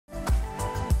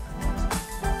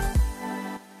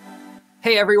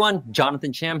Hey everyone,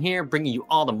 Jonathan Cham here, bringing you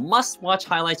all the must-watch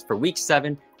highlights for Week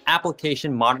 7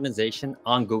 Application Modernization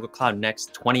on Google Cloud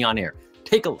Next 20 on Air.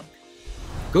 Take a look.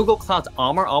 Google Cloud's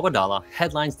Amr Al-Wadala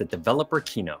headlines the developer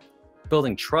keynote,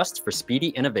 building trust for speedy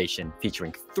innovation,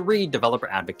 featuring 3 developer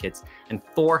advocates and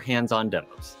 4 hands-on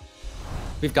demos.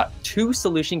 We've got 2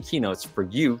 solution keynotes for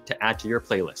you to add to your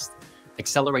playlist.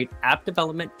 Accelerate app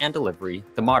development and delivery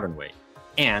the modern way,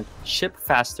 and ship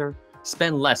faster,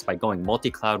 spend less by going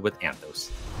multi-cloud with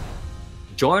Anthos.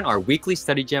 Join our weekly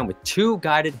study jam with 2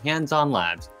 guided hands-on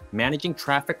labs, managing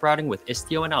traffic routing with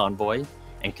Istio and Envoy,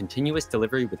 and continuous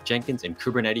delivery with Jenkins and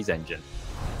Kubernetes Engine.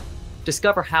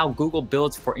 Discover how Google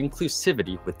builds for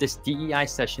inclusivity with this DEI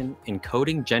session,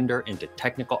 encoding gender into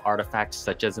technical artifacts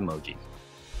such as emoji.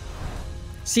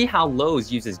 See how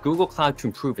Lowe's uses Google Cloud to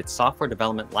improve its software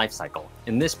development lifecycle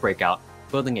in this breakout,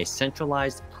 building a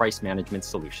centralized price management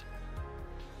solution.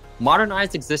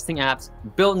 Modernize existing apps,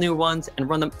 build new ones, and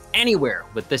run them anywhere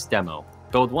with this demo.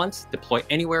 Build once, deploy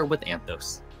anywhere with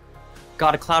Anthos.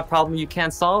 Got a cloud problem you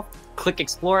can't solve? Click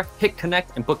Explore, hit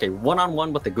Connect, and book a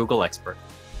one-on-one with a Google expert.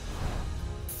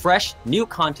 Fresh, new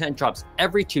content drops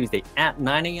every Tuesday at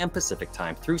 9 a.m. Pacific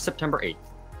time through September 8th.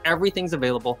 Everything's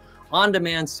available on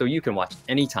demand so you can watch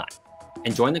anytime.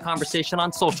 And join the conversation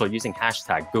on social using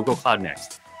hashtag Google Cloud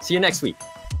Next. See you next week.